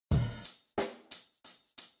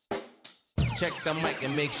Check the mic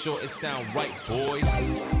and make sure it sound right, boys.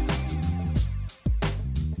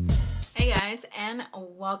 Hey guys, and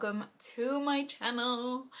welcome to my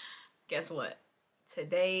channel. Guess what?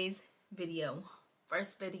 Today's video,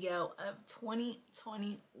 first video of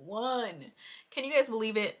 2021. Can you guys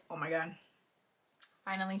believe it? Oh my god.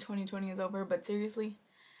 Finally 2020 is over, but seriously,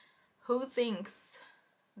 who thinks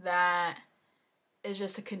that it's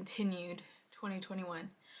just a continued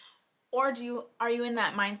 2021? Or are you in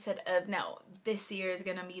that mindset of, no, this year is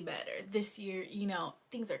gonna be better. This year, you know,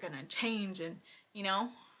 things are gonna change, and you know,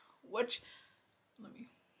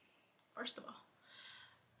 first of all,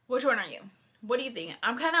 which one are you? What do you think?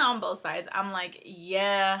 I'm kind of on both sides. I'm like,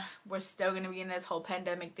 yeah, we're still gonna be in this whole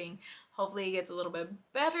pandemic thing. Hopefully it gets a little bit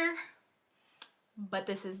better, but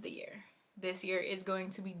this is the year. This year is going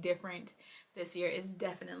to be different. This year is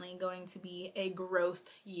definitely going to be a growth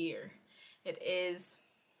year. It is,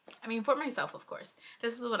 I mean, for myself, of course.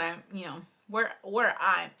 This is what I'm, you know, where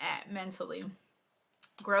I'm at mentally.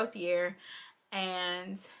 Growth year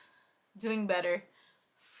and doing better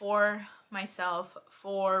for myself,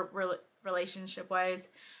 for relationship wise,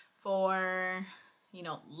 for, you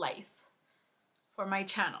know, life, for my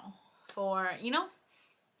channel, for, you know,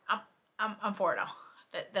 I'm for it all.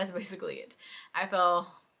 That's basically it. I feel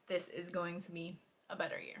this is going to be a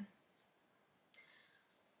better year.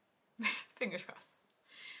 Fingers crossed.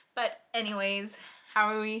 But anyways, how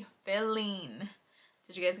are we feeling?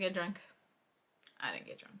 Did you guys get drunk? I didn't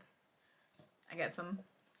get drunk. I got some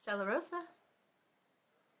Stella Rosa.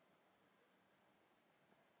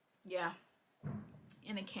 Yeah,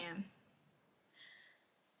 in a can.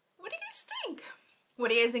 What do you guys think? What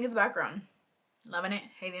do you guys think of the background? Loving it,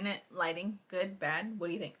 hating it, lighting, good, bad? What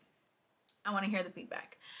do you think? I want to hear the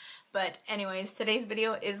feedback. But anyways, today's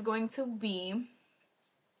video is going to be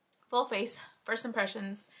full face, first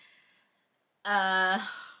impressions. Yeah,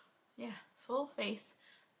 full face,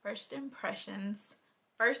 first impressions,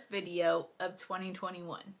 first video of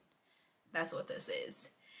 2021. That's what this is.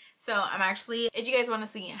 So I'm actually, if you guys want to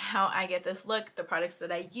see how I get this look, the products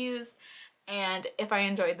that I use, and if I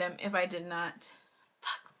enjoyed them, if I did not,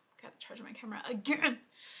 fuck, gotta charge my camera again.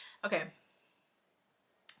 Okay,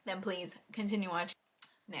 then please continue watching.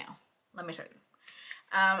 Now, let me show you.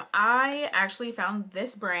 I actually found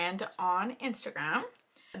this brand on Instagram.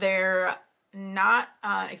 They're not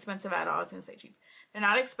expensive at all. I was gonna say cheap. They're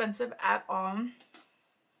not expensive at all,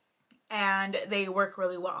 and they work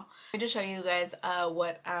really well. I just show you guys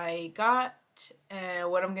what I got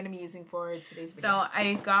and what I'm gonna be using for today's video. So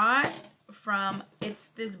I got from, it's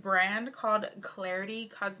this brand called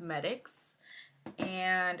Klarity Kosmetics,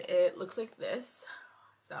 and it looks like this.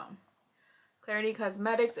 So Klarity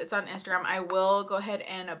Kosmetics, it's on Instagram. I will go ahead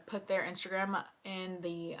and put their Instagram in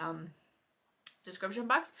the description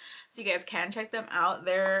box so you guys can check them out.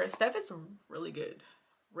 Their stuff is really good.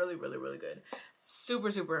 Really good.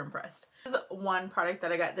 Super impressed. This is one product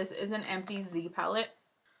that I got. This is an empty Z palette.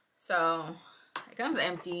 So it comes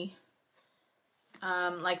empty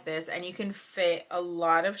like this, and you can fit a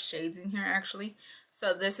lot of shades in here actually.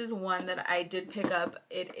 So this is one that I did pick up.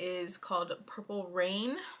 It is called Purple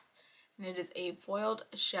Rain, and it is a foiled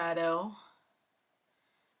shadow,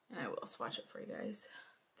 and I will swatch it for you guys.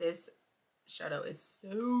 This shadow is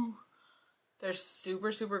so, they're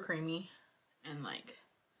super creamy and like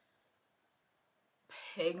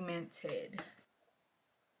pigmented.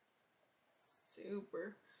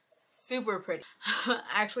 Super pretty. I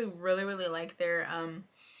actually really like their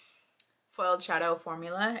foiled shadow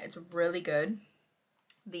formula. It's really good.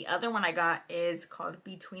 The other one I got is called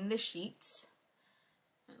Between the Sheets.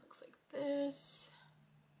 It looks like this.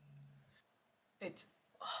 It's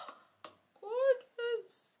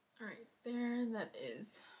gorgeous. All right, there, that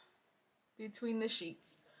is Between the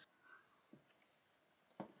Sheets.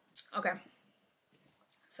 Okay,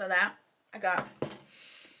 so that I got.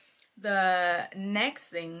 The next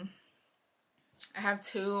thing, I have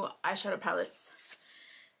two eyeshadow palettes.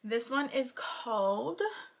 This one is called,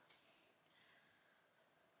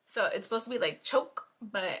 so it's supposed to be like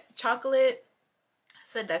Chocolate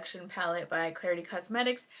Seduction Palette by Klarity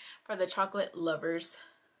Kosmetics for the Chocolate Lovers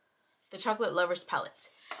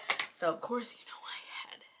palette. So of course, you know,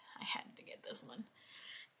 I had to get this one.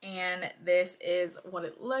 And this is what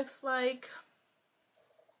it looks like.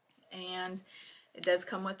 And it does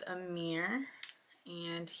come with a mirror,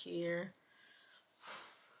 and here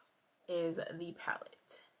is the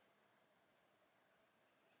palette.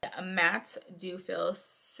 The mattes do feel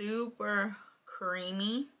super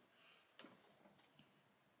creamy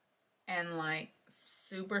and like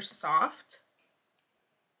super soft.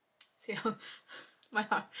 See how my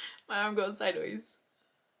arm goes sideways.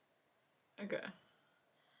 Okay.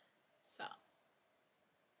 So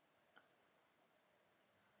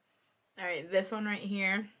All right, this one right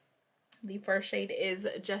here, the first shade is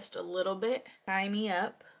Just a Little Bit. Tie Me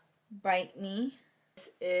Up, Bite Me. This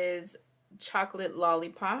is Chocolate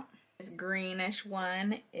Lollipop. This greenish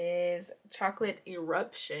one is Chocolate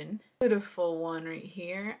Eruption. Beautiful one right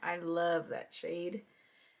here. I love that shade.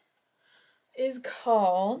 Is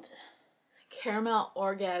called Caramel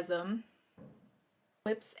Orgasm.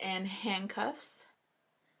 Lips and Handcuffs.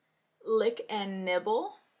 Lick and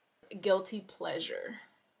Nibble. Guilty Pleasure.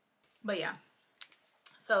 But yeah,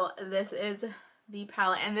 so this is the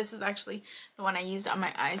palette, and this is actually the one I used on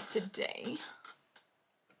my eyes today.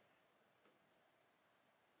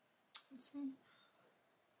 Let's see.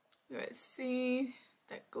 You guys see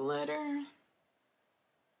that glitter?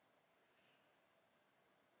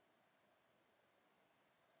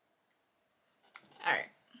 Alright,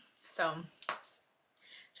 so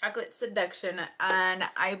Chocolate Seduction, and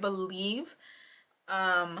I believe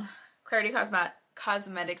Klarity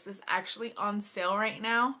Cosmetics is actually on sale right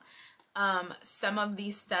now. Some of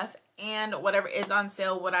these stuff and whatever is on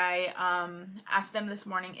sale, what I asked them this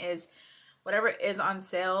morning is whatever is on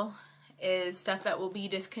sale is stuff that will be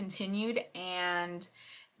discontinued and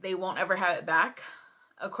they won't ever have it back,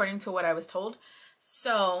 according to what I was told.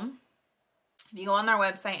 So if you go on their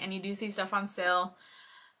website and you do see stuff on sale,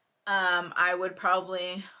 I would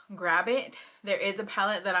probably grab it. There is a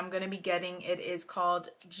palette that I'm going to be getting. It is called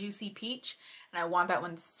Juicy Peach, and I want that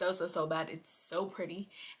one so bad. It's so pretty.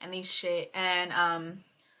 And these shade and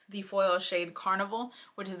the foil shade Carnival,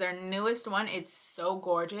 which is their newest one. It's so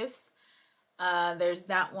gorgeous. There's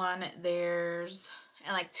that one. There's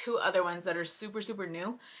and like 2 other ones that are super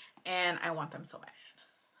new, and I want them so bad.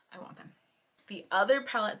 I want them. The other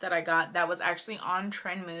palette that I got that was actually on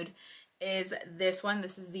Trend Mood is this one.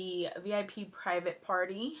 This is the VIP Private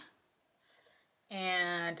Party,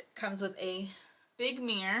 and comes with a big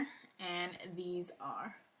mirror, and these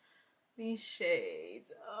are these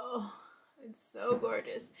shades. Oh, it's so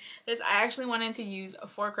gorgeous. This I actually wanted to use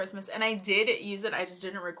for Christmas, and I did use it. I just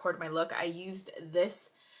didn't record my look. I used this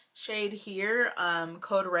shade here,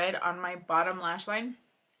 Code Red, on my bottom lash line.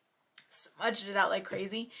 Smudged it out like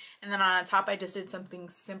crazy, and then on top I just did something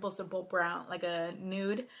simple brown, like a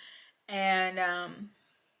nude. And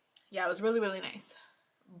yeah, it was really nice.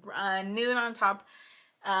 Nude on top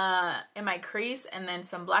in my crease, and then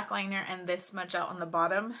some black liner, and this smudge out on the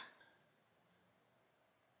bottom.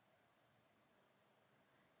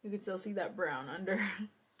 You can still see that brown under.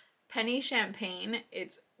 Penny Champagne.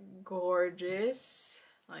 It's gorgeous.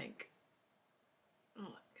 Like, oh,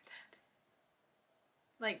 look at that.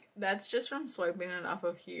 Like, that's just from swiping it off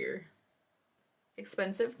of here.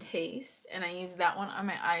 Expensive Taste, and I used that one on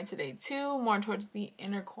my eye today too, more towards the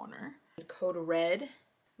inner corner. Code Red,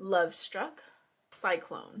 Love Struck,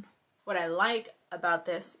 Cyclone. What I like about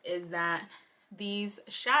this is that these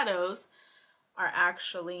shadows are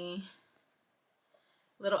actually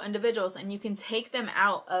little individuals, and you can take them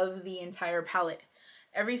out of the entire palette.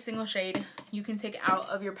 Every single shade you can take out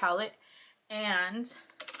of your palette, and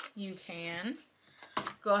you can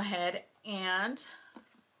go ahead and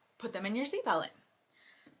put them in your Z palette.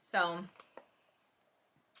 So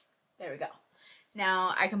there we go.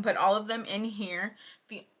 Now I can put all of them in here.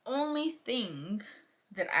 The only thing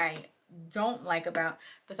that I don't like about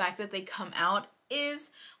the fact that they come out is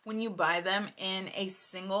when you buy them in a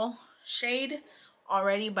single shade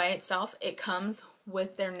already by itself, it comes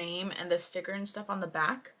with their name and the sticker and stuff on the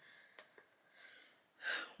back.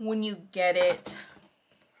 When you get it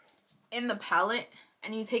in the palette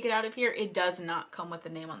and you take it out of here, it does not come with the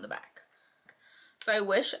name on the back. So I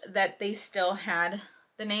wish that they still had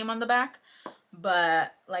the name on the back,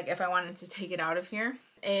 but like if I wanted to take it out of here.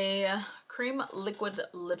 A cream liquid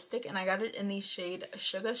lipstick, and I got it in the shade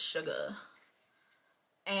Sugar Sugar.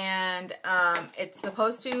 And it's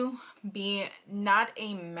supposed to be not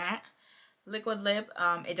a matte liquid lip.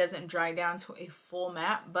 It doesn't dry down to a full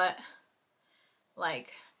matte, but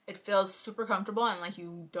like it feels super comfortable and like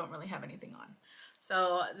you don't really have anything on.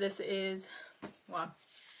 So this is, well,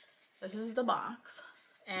 this is the box,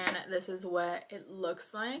 and this is what it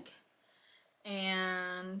looks like.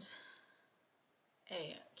 And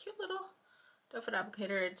a cute little doe foot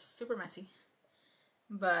applicator. It's super messy,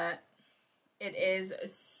 but it is a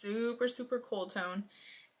super cool tone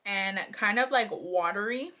and kind of like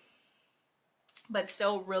watery, but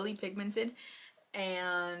still really pigmented.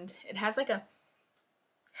 And it has like it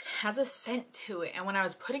has a scent to it. And when I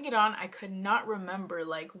was putting it on, I could not remember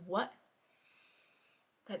like what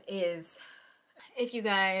that is. If you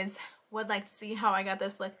guys would like to see how I got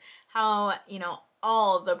this look, how, you know,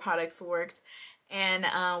 all the products worked, and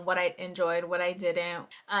what I enjoyed, what I didn't.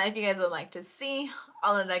 If you guys would like to see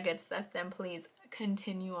all of that good stuff, then please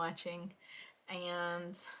continue watching,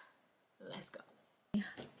 and let's go.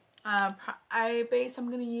 Eye base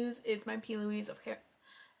I'm gonna use is my P. Louise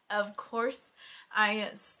of course. I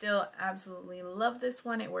still absolutely love this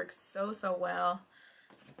one. It works so well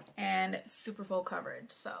and super full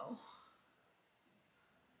coverage. So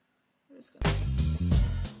I'm just gonna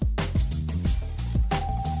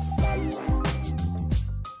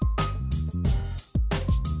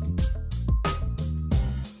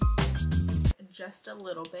just a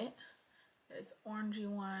little bit. This orangey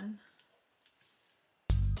one.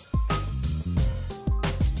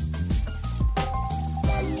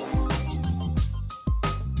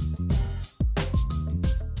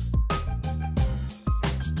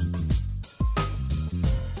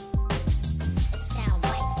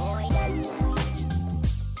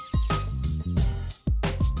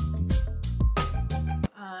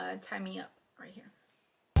 Tie me up right here.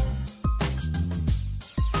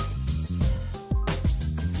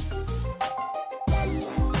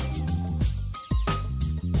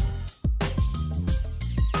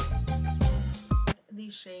 The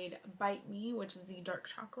shade Bite Me, which is the dark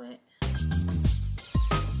chocolate.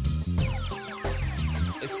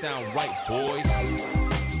 It sound right, boys.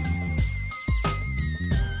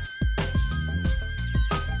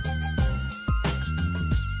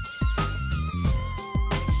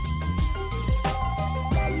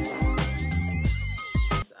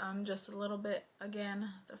 Just a little bit, again,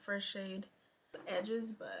 the first shade, the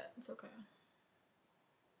edges, but it's okay.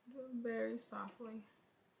 Do it very softly.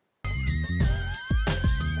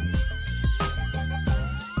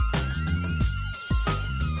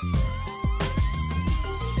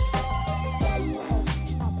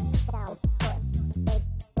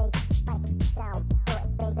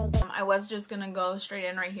 I was just gonna go straight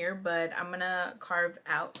in right here, but I'm gonna carve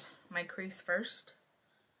out my crease first.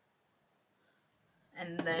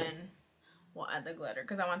 And then we'll add the glitter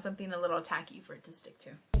because I want something a little tacky for it to stick to.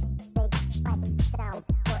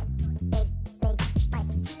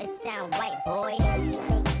 It sound white, boy.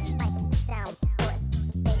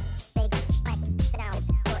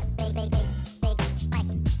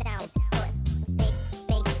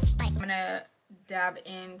 I'm gonna dab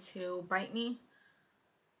into Bite Me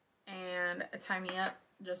and tie me up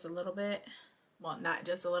just a little bit. Well, not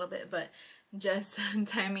just a little bit, but just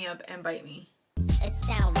tie me up and bite me. It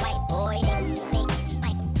sound white, boy.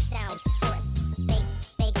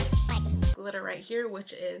 Glitter right here,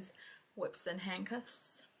 which is Whips and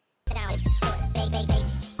Handcuffs.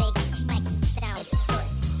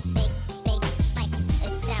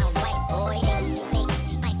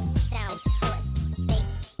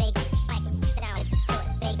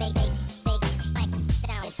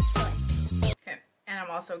 Okay, and I'm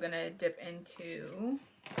also gonna dip into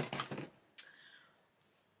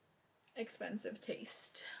Expensive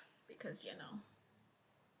Taste because, you know,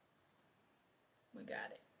 we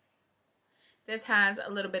got it. This has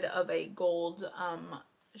a little bit of a gold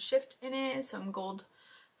shift in it, some gold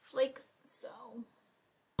flakes, so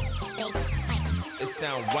It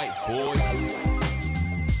sound right, boys.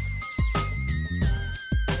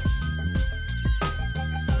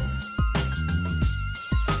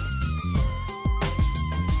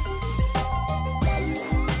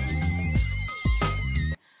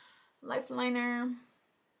 Lifeliner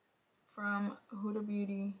from Huda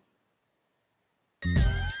Beauty.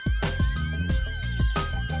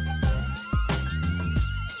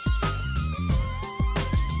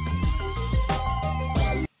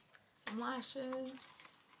 Some lashes.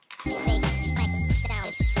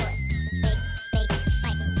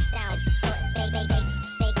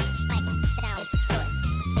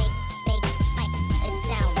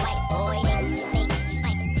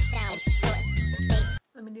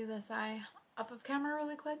 Let me do this eye off of camera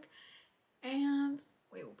really quick and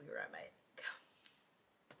we will be right back.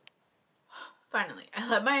 Finally, I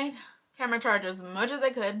let my camera charge as much as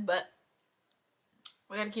I could, but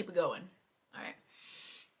we gotta keep it going. Alright,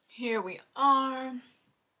 here we are.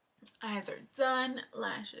 Eyes are done,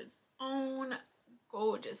 lashes on,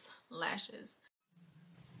 gorgeous lashes.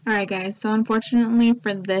 Alright guys, so unfortunately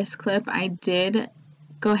for this clip, I did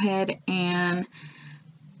go ahead and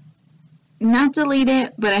not delete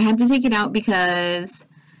it, but I had to take it out because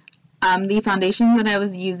the foundation that I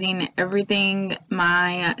was using, everything,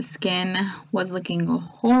 my skin was looking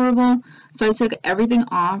horrible. So I took everything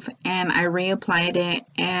off and I reapplied it,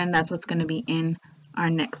 and that's what's going to be in our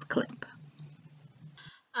next clip.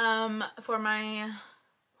 For my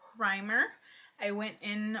primer, I went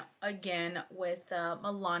in again with the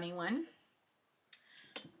Milani one.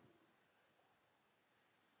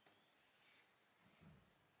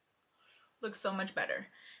 looks so much better.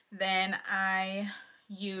 Then I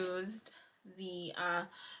used the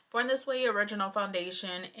Born This Way Original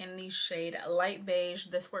Foundation in the shade Light Beige.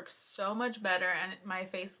 This works so much better and my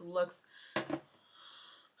face looks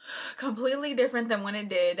completely different than when it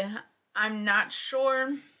did. I'm not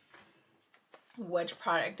sure which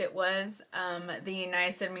product it was, the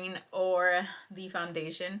niacinamide or the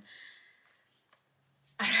foundation.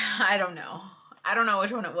 I don't know. I don't know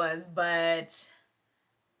which one it was, but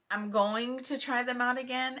I'm going to try them out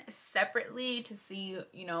again separately to see,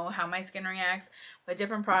 you know, how my skin reacts with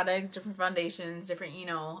different products, different foundations, different, you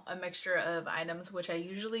know, a mixture of items, which I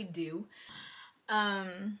usually do. What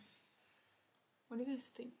do you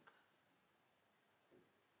guys think?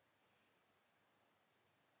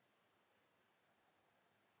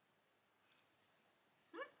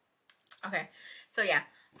 Okay, so yeah,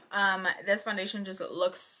 this foundation just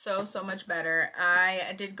looks so much better.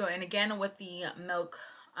 I did go in again with the Milk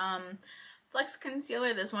Flex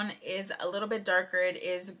Concealer. This one is a little bit darker. It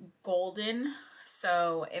is golden,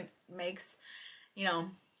 so it makes, you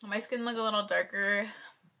know, my skin look a little darker,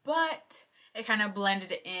 but it kind of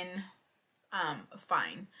blended in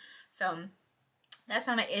fine, so that's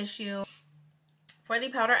not an issue. For the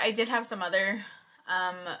powder, I did have some other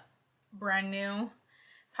brand new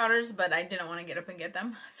powders, but I didn't want to get up and get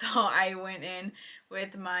them, so I went in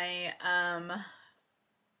with my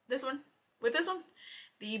this one,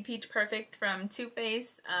 the Peach Perfect from Too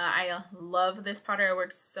Faced. I love this powder. It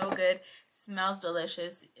works so good, smells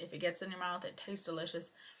delicious. If it gets in your mouth, it tastes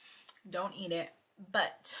delicious. Don't eat it,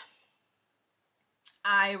 but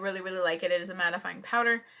I really like it. It is a mattifying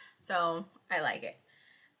powder, so I like it.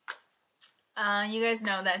 You guys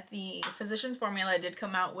know that the Physicians Formula did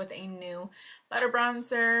come out with a new butter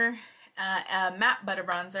bronzer, a matte butter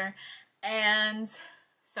bronzer, and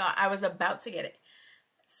so I was about to get it.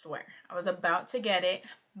 I swear, I was about to get it,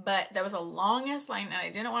 but there was a long ass line and I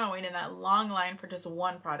didn't want to wait in that long line for just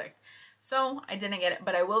one product, so I didn't get it,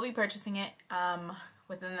 but I will be purchasing it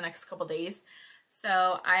within the next couple days.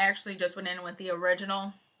 So I actually just went in with the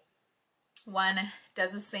original one.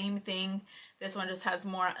 Does the same thing. This one just has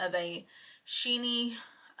more of a sheeny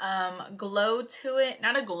glow to it.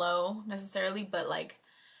 Not a glow necessarily, but like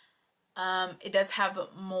it does have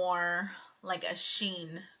more like a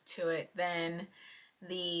sheen to it than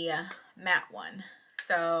the matte one.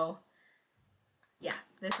 So yeah,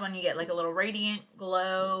 this one you get like a little radiant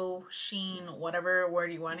glow, sheen, whatever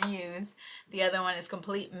word you want to use. The other one is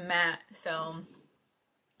complete matte, so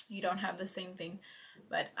you don't have the same thing.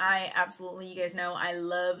 But I absolutely, you guys know, I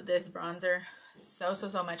love this bronzer so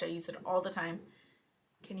much. I use it all the time.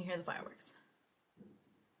 Can you hear the fireworks?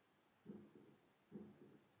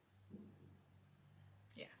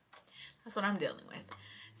 Yeah, that's what I'm dealing with.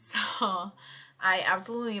 So I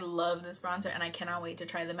absolutely love this bronzer and I cannot wait to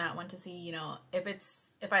try the matte one to see, you know,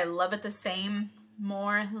 if I love it the same,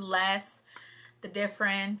 more, less, the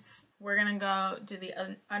difference. We're gonna go do the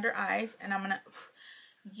under eyes and I'm gonna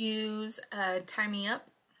use Tie Me Up.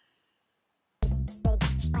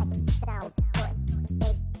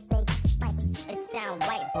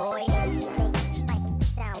 White boy.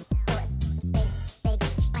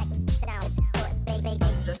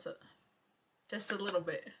 Just a little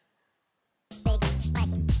bit.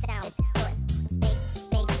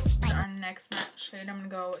 Our next matte shade, I'm gonna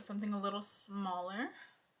go with something a little smaller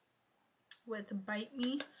with Bite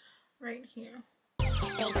Me right here.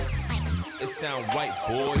 It sound right,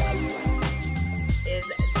 boy. Is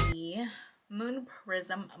the Moon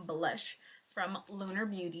Prism blush from Lunar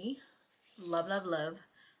Beauty. Love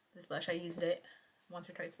this blush. I used it once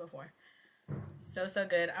or twice before. So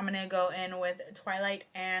good. I'm gonna go in with Twilight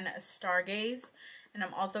and Stargaze, and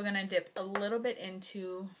I'm also gonna dip a little bit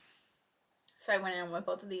into, so I went in with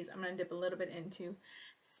both of these. I'm gonna dip a little bit into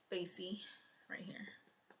Spacey right here.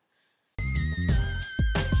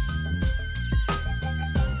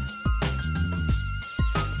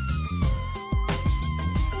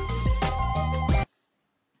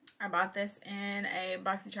 I bought this in a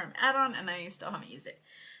BoxyCharm add-on and I still haven't used it.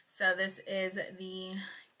 So this is the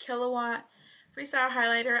Kilowatt Freestyle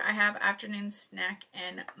Highlighter. I have Afternoon Snack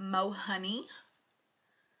and Mo Honey.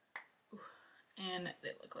 And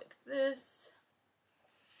they look like this.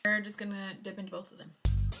 We're just gonna dip into both of them.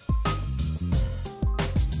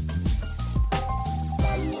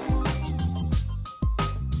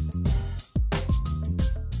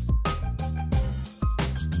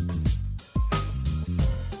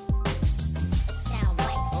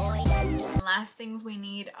 Last things we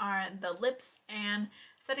need are the lips and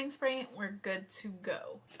setting spray. We're good to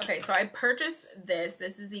go. Okay, so I purchased this.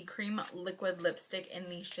 This is the cream liquid lipstick in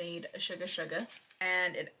the shade Sugar Sugar,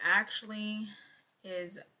 and it actually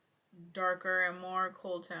is darker and more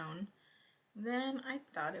cool tone than I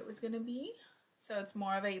thought it was gonna be. So it's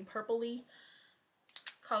more of a purpley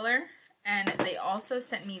color. And they also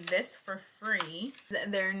sent me this for free,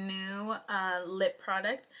 their new lip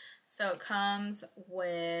product. So it comes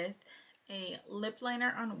with a lip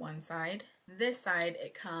liner on one side. This side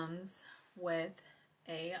it comes with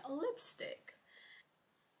a lipstick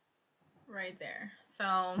right there.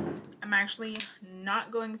 So I'm actually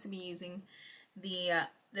not going to be using the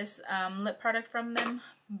this lip product from them,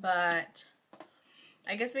 but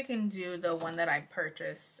I guess we can do the one that I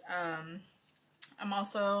purchased. I'm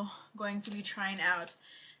also going to be trying out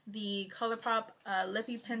the ColourPop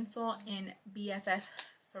Lippy Pencil in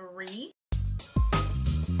BFF3.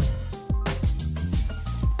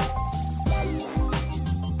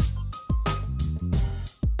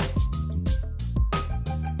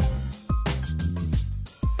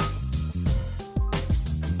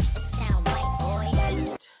 Sound white boy.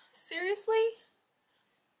 Seriously?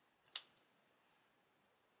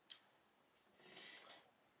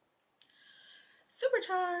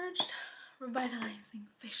 Supercharged revitalizing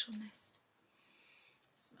facial mist.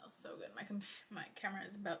 It smells so good. My camera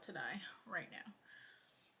is about to die right now.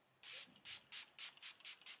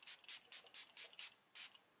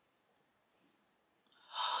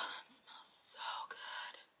 Oh, that smells so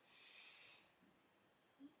good.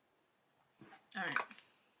 All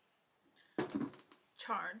right.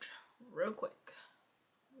 Charge real quick.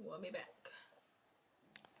 We'll be back.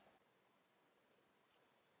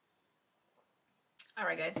 All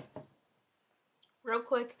right, guys. Real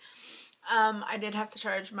quick, I did have to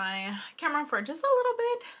charge my camera for just a little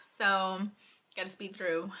bit, so gotta speed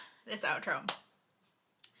through this outro.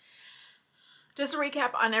 Just to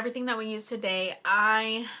recap on everything that we used today,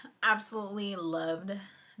 I absolutely loved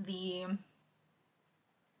the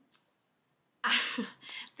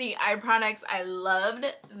the eye products. I loved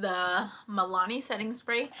the Milani setting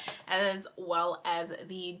spray as well as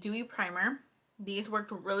the Dewy primer. These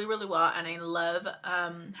worked really, really well, and I love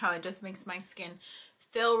how it just makes my skin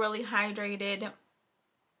feel really hydrated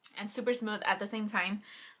and super smooth at the same time.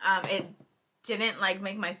 It didn't like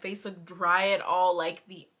make my face look dry at all like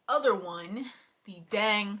the other one, the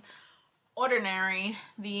Dang Ordinary,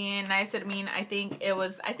 the niacinamide. I think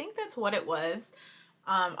that's what it was,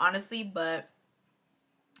 honestly, but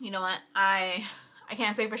you know what, I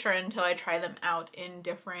can't say for sure until I try them out in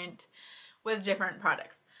with different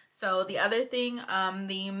products. So the other thing,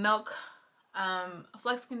 the Milk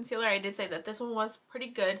Flex Concealer, I did say that this one was pretty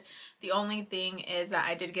good. The only thing is that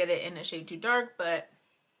I did get it in a shade too dark, but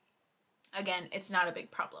again, it's not a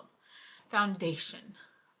big problem. Foundation.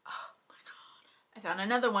 Oh my god. I found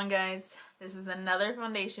another one, guys. This is another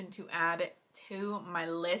foundation to add to my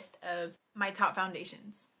list of my top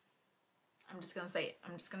foundations. I'm just gonna say it.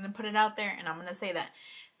 I'm just gonna put it out there and I'm gonna say that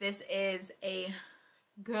this is a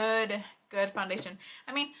good foundation.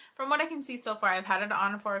 I mean, from what I can see so far, I've had it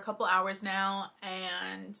on for a couple hours now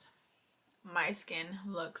and my skin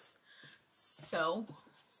looks so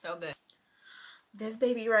good. This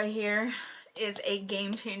baby right here is a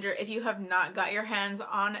game changer. If you have not got your hands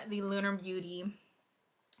on the Lunar Beauty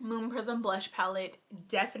Moon Prism blush palette,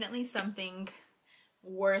 definitely something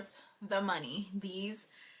worth the money. These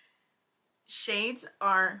shades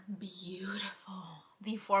are beautiful.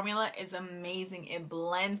 The formula is amazing. It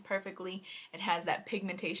blends perfectly. It has that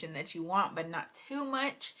pigmentation that you want, but not too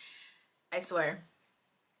much. I swear,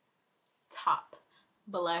 top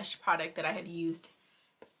blush product that I have used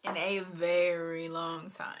in a very long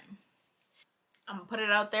time. I'm gonna put it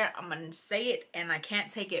out there. I'm gonna say it and I can't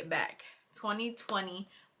take it back. 2020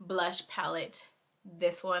 blush palette.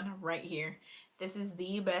 This one right here. This is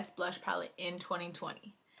the best blush palette in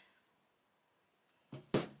 2020.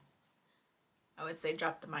 I would say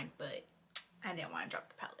drop the mic, but I didn't want to drop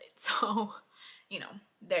the palette. So, you know,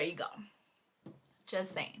 there you go.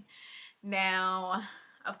 Just saying. Now,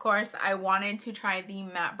 of course, I wanted to try the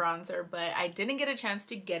matte bronzer, but I didn't get a chance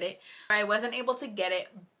to get it. I wasn't able to get it,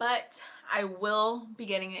 but I will be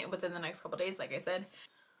getting it within the next couple days, like I said.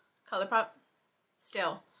 ColourPop,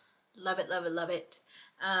 still love it, love it, love it.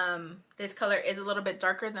 This color is a little bit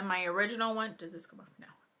darker than my original one. Does this come off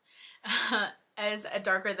now? As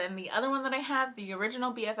darker than the other one that I have, the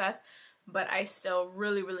original BFF, but I still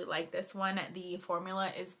really like this one. The formula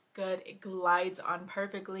is good. It glides on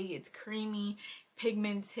perfectly. It's creamy,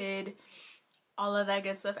 pigmented, all of that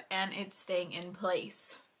good stuff, and it's staying in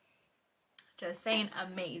place. Just saying,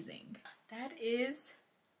 amazing. That is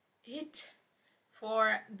it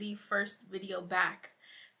for the first video back.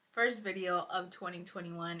 First video of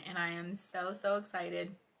 2021, and I am so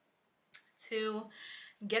excited to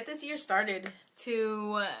get this year started,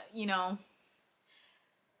 to, you know,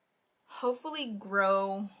 hopefully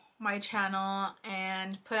grow my channel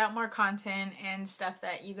and put out more content and stuff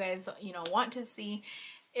that you guys, you know, want to see.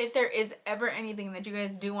 If there is ever anything that you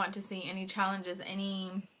guys do want to see, any challenges,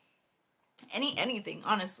 anything,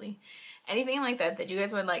 honestly, anything like that you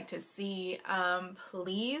guys would like to see,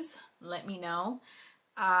 please let me know.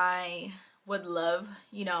 I would love,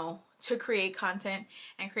 you know, to create content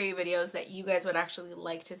and create videos that you guys would actually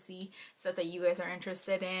like to see, stuff that you guys are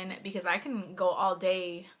interested in, because I can go all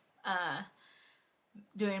day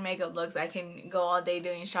doing makeup looks. I can go all day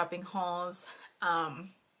doing shopping hauls.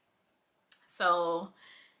 So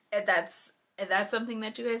if that's something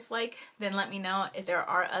that you guys like, then let me know. If there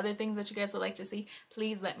are other things that you guys would like to see,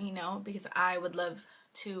 please let me know, because I would love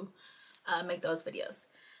to make those videos.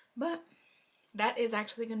 But that is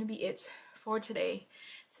actually going to be it for today.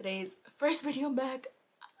 Today's first video back.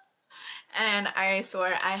 And I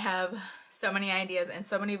swear I have so many ideas and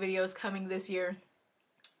so many videos coming this year.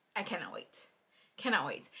 I cannot wait. Cannot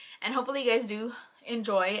wait. And hopefully you guys do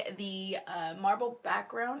enjoy the marble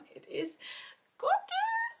background. It is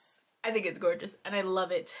gorgeous. I think it's gorgeous and I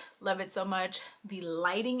love it. Love it so much. The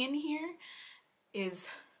lighting in here is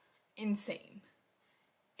insane.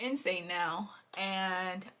 Insane now.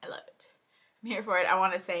 And I love it. I'm here for it. I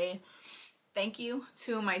want to say thank you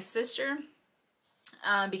to my sister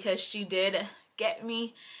because she did get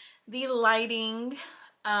me the lighting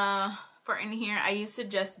for in here. I used to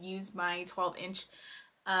just use my 12-inch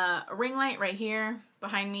ring light right here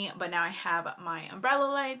behind me, but now I have my umbrella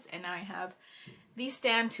lights, and now I have the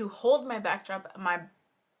stand to hold my backdrop.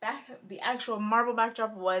 The actual marble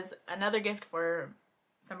backdrop was another gift for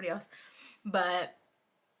somebody else, but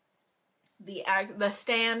the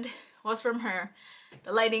stand was from her,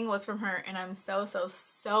 the lighting was from her, and I'm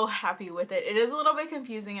so happy with it. It is a little bit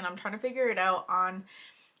confusing, and I'm trying to figure it out on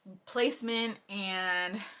placement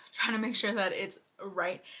and trying to make sure that it's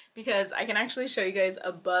right, because I can actually show you guys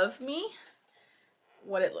above me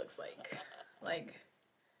what it looks like.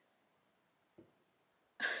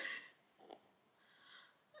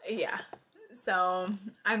 Yeah, so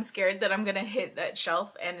I'm scared that I'm gonna hit that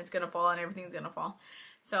shelf and it's gonna fall and everything's gonna fall.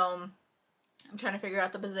 So I'm trying to figure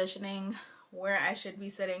out the positioning where I should be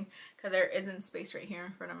sitting, because there isn't space right here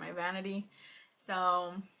in front of my vanity.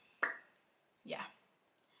 So yeah,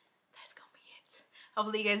 that's gonna be it.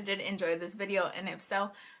 Hopefully you guys did enjoy this video, and if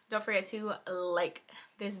so, don't forget to like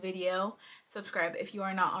this video, subscribe if you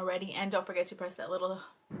are not already, and don't forget to press that little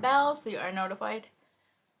bell so you are notified.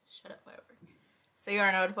 Shut up, firework. So you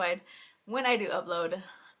are notified when I do upload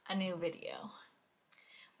a new video.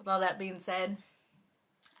 With all that being said,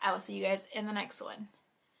 I will see you guys in the next one.